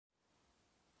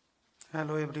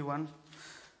Hello everyone,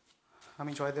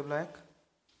 আমি Joydeb লায়ক,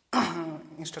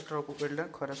 instructor of welder,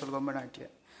 Khoyrasol government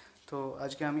ITI. তো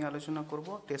আজকে আমি আলোচনা করব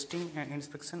testing and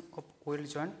inspection of weld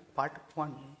joint part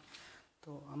 1।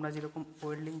 তো আমরা যেরকম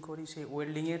ওয়েল্ডিং করি সেই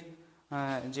ওয়েল্ডিংয়ের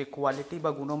যে কোয়ালিটি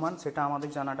বা গুণমান সেটা আমাদের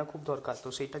জানাটা খুব দরকার। তো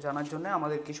সেইটা জানার জন্য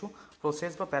আমাদের কিছু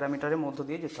প্রসেস বা প্যারামিটারের মধ্য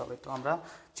দিয়ে যেতে হবে। তো আমরা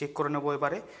চেক করে নেবো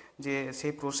এবারে যে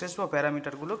সেই প্রসেস বা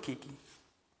প্যারামিটারগুলো কী কী।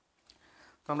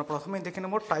 তো আমরা প্রথমেই দেখে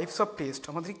নেব টাইপস অফ টেস্ট,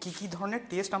 আমাদের কী কী ধরনের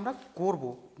টেস্ট আমরা করব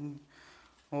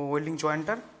ওয়েল্ডিং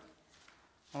জয়েন্টার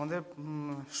আমাদের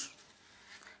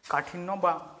কাঠিন্য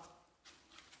বা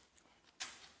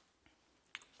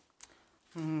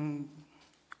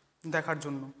দেখার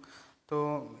জন্য। তো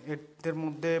এদের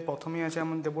মধ্যে প্রথমেই আছে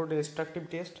আমরা দেবো ডিস্ট্রাকটিভ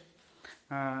টেস্ট,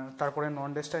 তারপরে নন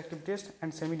destructive test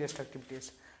and semi destructive test.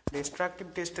 Destructive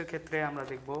টেস্টের ক্ষেত্রে আমরা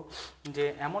দেখব যে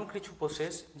এমন কিছু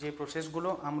প্রসেস, যে প্রসেসগুলো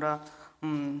আমরা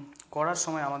করার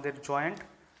সময় আমাদের জয়েন্ট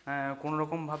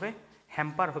কোনোরকমভাবে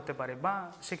হ্যাম্পার হতে পারে বা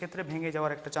সেক্ষেত্রে ভেঙে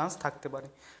যাওয়ার একটা চান্স থাকতে পারে।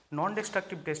 নন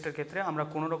ডিস্ট্রাকটিভ টেস্টের ক্ষেত্রে আমরা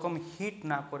কোনো রকম হিট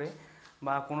না করে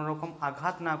বা কোনো রকম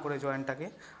আঘাত না করে জয়েন্টটাকে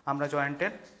আমরা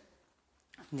জয়েন্টের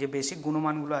যে বেসিক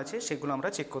গুণমানগুলো আছে সেগুলো আমরা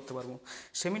চেক করতে পারবো।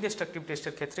 সেমি ডিস্ট্রাকটিভ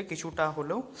টেস্টের ক্ষেত্রে কিছুটা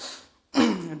হলেও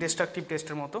ডিস্ট্রাকটিভ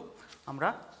টেস্টের মতো আমরা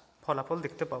ফলাফল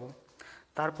দেখতে পাবো।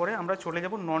 তারপরে আমরা চলে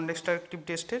যাব নন ডিস্ট্রাকটিভ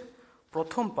টেস্টের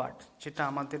প্রথম পার্ট, যেটা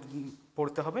আমাদের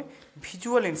পড়তে হবে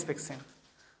ভিজুয়াল ইন্সপেকশন।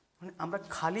 মানে আমরা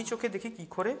খালি চোখে দেখে কী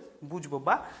করে বুঝবো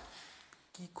বা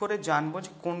কী করে জানবো যে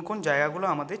কোন কোন জায়গাগুলো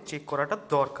আমাদের চেক করাটা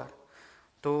দরকার।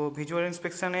 তো ভিজুয়াল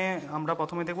ইন্সপেকশানে আমরা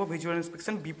প্রথমে দেখব visual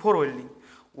inspection before welding.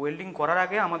 Welding করার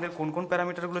আগে আমাদের কোন কোন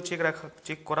প্যারামিটারগুলো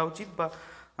চেক করা উচিত বা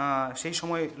সেই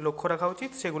সময় লক্ষ্য রাখা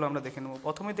উচিত সেগুলো আমরা দেখে নেব।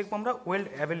 প্রথমে দেখব আমরা ওয়েল্ড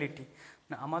অ্যাবিলিটি,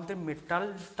 আমাদের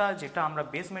মেটালটা যেটা আমরা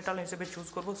বেস মেটাল হিসেবে চুজ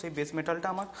করব সেই বেস মেটালটা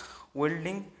আমার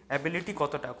ওয়েল্ডিং অ্যাবিলিটি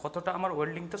কতটা আমার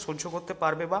ওয়েল্ডিংটা সহ্য করতে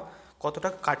পারবে বা কতটা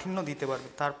কাঠিন্য দিতে পারবে।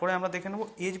 তারপরে আমরা দেখে নেব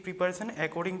age preparation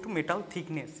according to metal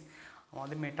thickness.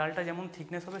 আমাদের মেটালটা যেমন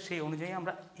থিকনেস হবে সেই অনুযায়ী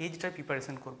আমরা এজটা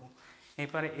প্রিপারেশন করব।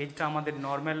 এরপরে এজটা আমাদের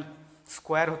নর্মাল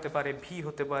স্কোয়ার হতে পারে, ভি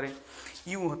হতে পারে,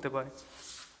 ইউ হতে পারে।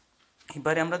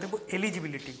 এবারে আমরা দেখব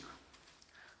এলিজিবিলিটি,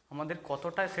 আমাদের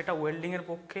কতটা সেটা ওয়েল্ডিংয়ের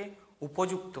পক্ষে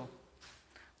উপযুক্ত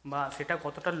বা সেটা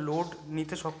কতটা লোড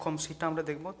নিতে সক্ষম সেটা আমরা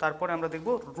দেখব। তারপরে আমরা দেখব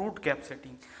root gap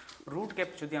setting. Root gap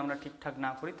যদি আমরা ঠিকঠাক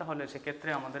না করি তাহলে সেক্ষেত্রে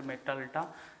আমাদের মেটালটা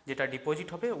যেটা ডিপোজিট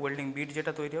হবে, ওয়েল্ডিং বিড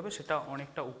যেটা তৈরি হবে সেটা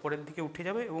অনেকটা উপরের দিকে উঠে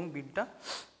যাবে এবং বিডটা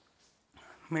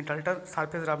মেটালটার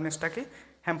সারফেস রাফনেসটাকে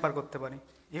হ্যাম্পার করতে পারে।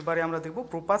 এবারে আমরা দেখব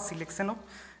proper selection of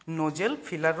nozzle,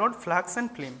 filler rod, flux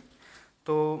and flame.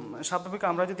 তো স্বাভাবিক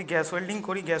আমরা যদি গ্যাস ওয়েল্ডিং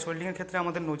করি, গ্যাস ওয়েল্ডিংয়ের ক্ষেত্রে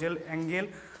আমাদের নোজেল অ্যাঙ্গেল,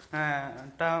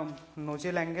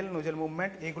 নোজেল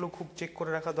মুভমেন্ট এগুলো খুব চেক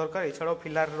করে রাখা দরকার। এছাড়াও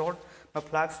ফিলার রড বা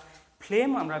ফ্লাক্স, ফ্লেম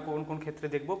আমরা কোন কোন ক্ষেত্রে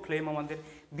দেখব, ফ্লেম আমাদের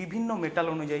বিভিন্ন মেটাল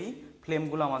অনুযায়ী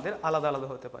ফ্লেমগুলো আমাদের আলাদা আলাদা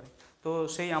হতে পারে। তো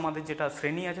সেই আমাদের যেটা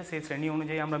শ্রেণী আছে সেই শ্রেণী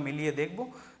অনুযায়ী আমরা মিলিয়ে দেখব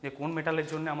যে কোন মেটালের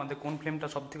জন্য আমাদের কোন ফ্লেমটা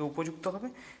সবথেকে উপযুক্ত হবে,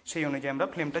 সেই অনুযায়ী আমরা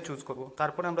ফ্লেমটা চুজ করব।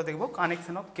 তারপরে আমরা দেখব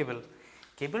কানেকশন অফ কেবল।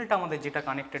 কেবলটা আমাদের যেটা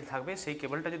কানেক্টেড থাকবে সেই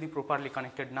কেবলটা যদি প্রপারলি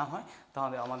কানেক্টেড না হয়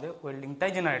তাহলে আমাদের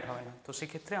ওয়েল্ডিংটাই জেনারেট হবে না। তো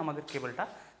সেক্ষেত্রে আমাদের কেবলটা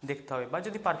দেখতে হবে, বা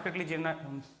যদি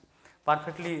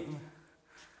পারফেক্টলি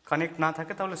কানেক্ট না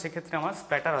থাকে তাহলে সেক্ষেত্রে আমার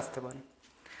স্প্যাটার আসতে পারে।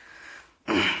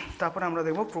 তারপরে আমরা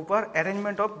দেখব proper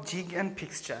arrangement of জিগ and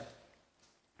fixture.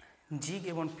 জিগ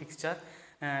এবং ফিক্সচার,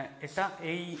 এটা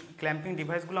এই ক্ল্যাম্পিং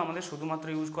ডিভাইসগুলো আমাদের শুধুমাত্র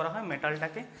ইউজ করা হয়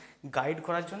মেটালটাকে গাইড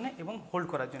করার জন্য এবং হোল্ড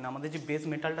করার জন্য। আমাদের যে বেস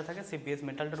মেটালটা থাকে সেই বেস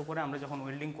মেটালটার উপরে আমরা যখন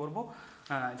ওয়েল্ডিং করব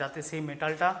যাতে সেই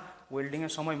মেটালটা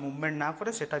ওয়েল্ডিংয়ের সময় মুভমেন্ট না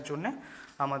করে সেটার জন্য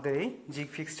আমাদের এই জিগ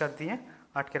ফিক্সচার দিয়ে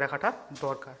আটকে রাখাটা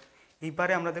দরকার।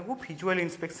 এইবারে আমরা দেখব ভিজুয়াল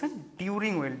ইন্সপেকশন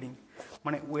ডিউরিং ওয়েল্ডিং,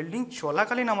 মানে ওয়েল্ডিং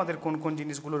চলাকালীন আমাদের কোন কোন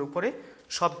জিনিসগুলোর উপরে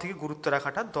সব থেকে গুরুত্ব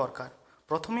রাখাটা দরকার।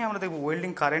 প্রথমেই আমরা দেখব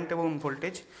ওয়েল্ডিং কারেন্ট এবং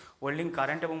ভোল্টেজ। ওয়েল্ডিং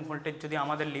কারেন্ট এবং ভোল্টেজ যদি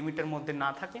আমাদের লিমিটের মধ্যে না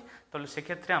থাকে তাহলে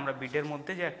সেক্ষেত্রে আমরা বিডের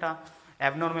মধ্যে যে একটা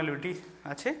অ্যাবনর্ম্যালিটি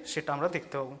আছে সেটা আমরা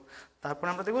দেখতে পাবো। তারপর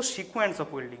আমরা দেখব সিকোয়েন্স অফ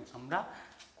ওয়েল্ডিং, আমরা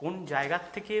কোন জায়গার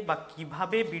থেকে বা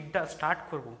কিভাবে বিডটা স্টার্ট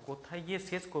করব, কোথায় গিয়ে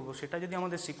শেষ করব, সেটা যদি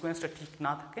আমাদের সিকোয়েন্সটা ঠিক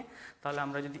না থাকে তাহলে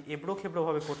আমরা যদি এবড়ো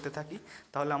খেবড়োভাবে করতে থাকি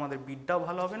তাহলে আমাদের বিডটাও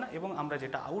ভালো হবে না এবং আমরা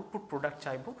যেটা আউটপুট প্রোডাক্ট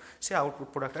চাইবো সেই আউটপুট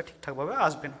প্রোডাক্টটা ঠিকঠাকভাবে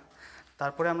আসবে না।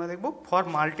 তারপরে আমরা দেখব for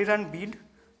মাল্টিরান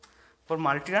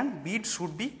bid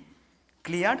should be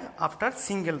cleared after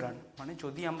single run. মানে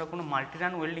যদি আমরা কোনো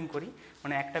মাল্টিরান ওয়েল্ডিং করি,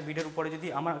 মানে একটা বিডের উপরে যদি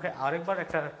আমাকে আরেকবার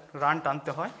একটা রান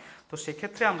টানতে হয়, তো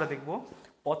সেক্ষেত্রে আমরা দেখব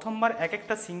প্রথমবার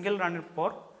একটা সিঙ্গেল রানের পর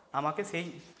আমাকে সেই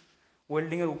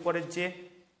ওয়েল্ডিংয়ের উপরের যে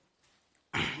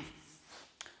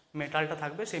মেটালটা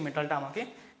থাকবে সেই মেটালটা আমাকে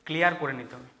ক্লিয়ার করে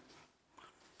নিতে হবে।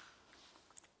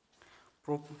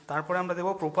 তারপরে আমরা দেখব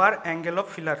proper angle of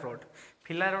filler rod.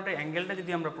 Filler রডের অ্যাঙ্গেলটা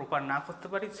যদি আমরা প্রপার না করতে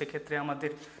পারি, সেক্ষেত্রে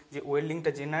আমাদের যে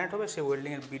ওয়েল্ডিংটা জেনারেট হবে সেই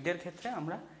ওয়েল্ডিংয়ের বিডের ক্ষেত্রে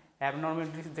আমরা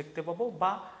অ্যাবনর্মালিটিস দেখতে পাবো,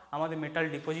 বা আমাদের মেটাল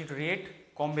ডিপোজিট রেট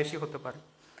কম বেশি হতে পারে।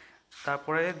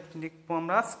 তারপরে দেখবো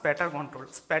আমরা স্প্যাটার কন্ট্রোল।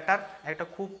 স্প্যাটার একটা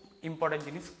খুব ইম্পর্টেন্ট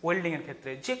জিনিস ওয়েল্ডিংয়ের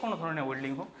ক্ষেত্রে, যে কোনো ধরনের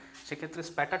ওয়েল্ডিং হোক সেক্ষেত্রে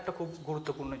স্প্যাটারটা খুব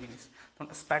গুরুত্বপূর্ণ জিনিস। তো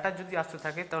স্প্যাটার যদি আসতে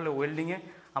থাকে তাহলে ওয়েল্ডিংয়ে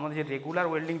আমাদের যে রেগুলার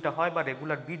ওয়েল্ডিংটা হয় বা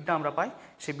রেগুলার বিডটা আমরা পাই,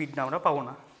 সেই বিডটা আমরা পাবো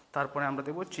না। তারপরে আমরা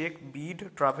দেখবো check bid,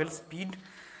 travel speed,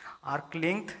 arc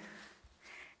length,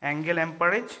 angle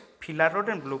amperage, filler rod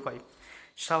and blow pipe.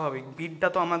 স্বাভাবিক বিডটা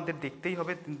তো আমাদের দেখতেই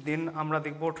হবে। দেন আমরা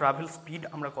দেখবো ট্রাভেল স্পিড,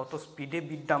 আমরা কত স্পিডে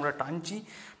বিডটা আমরা টানছি,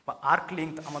 বা আর্ক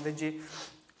লেংথ, আমাদের যে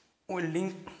ওয়েল্ডিং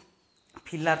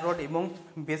ফিলার রড এবং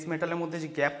বেস মেটালের মধ্যে যে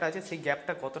গ্যাপটা আছে সেই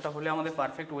গ্যাপটা কতটা হলে আমাদের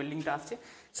পারফেক্ট ওয়েল্ডিংটা আসছে,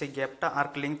 সেই গ্যাপটা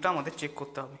আর্ক লেংথটা আমাদের চেক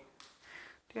করতে হবে।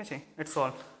 ঠিক আছে, ইটস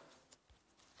অল।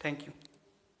 Thank you.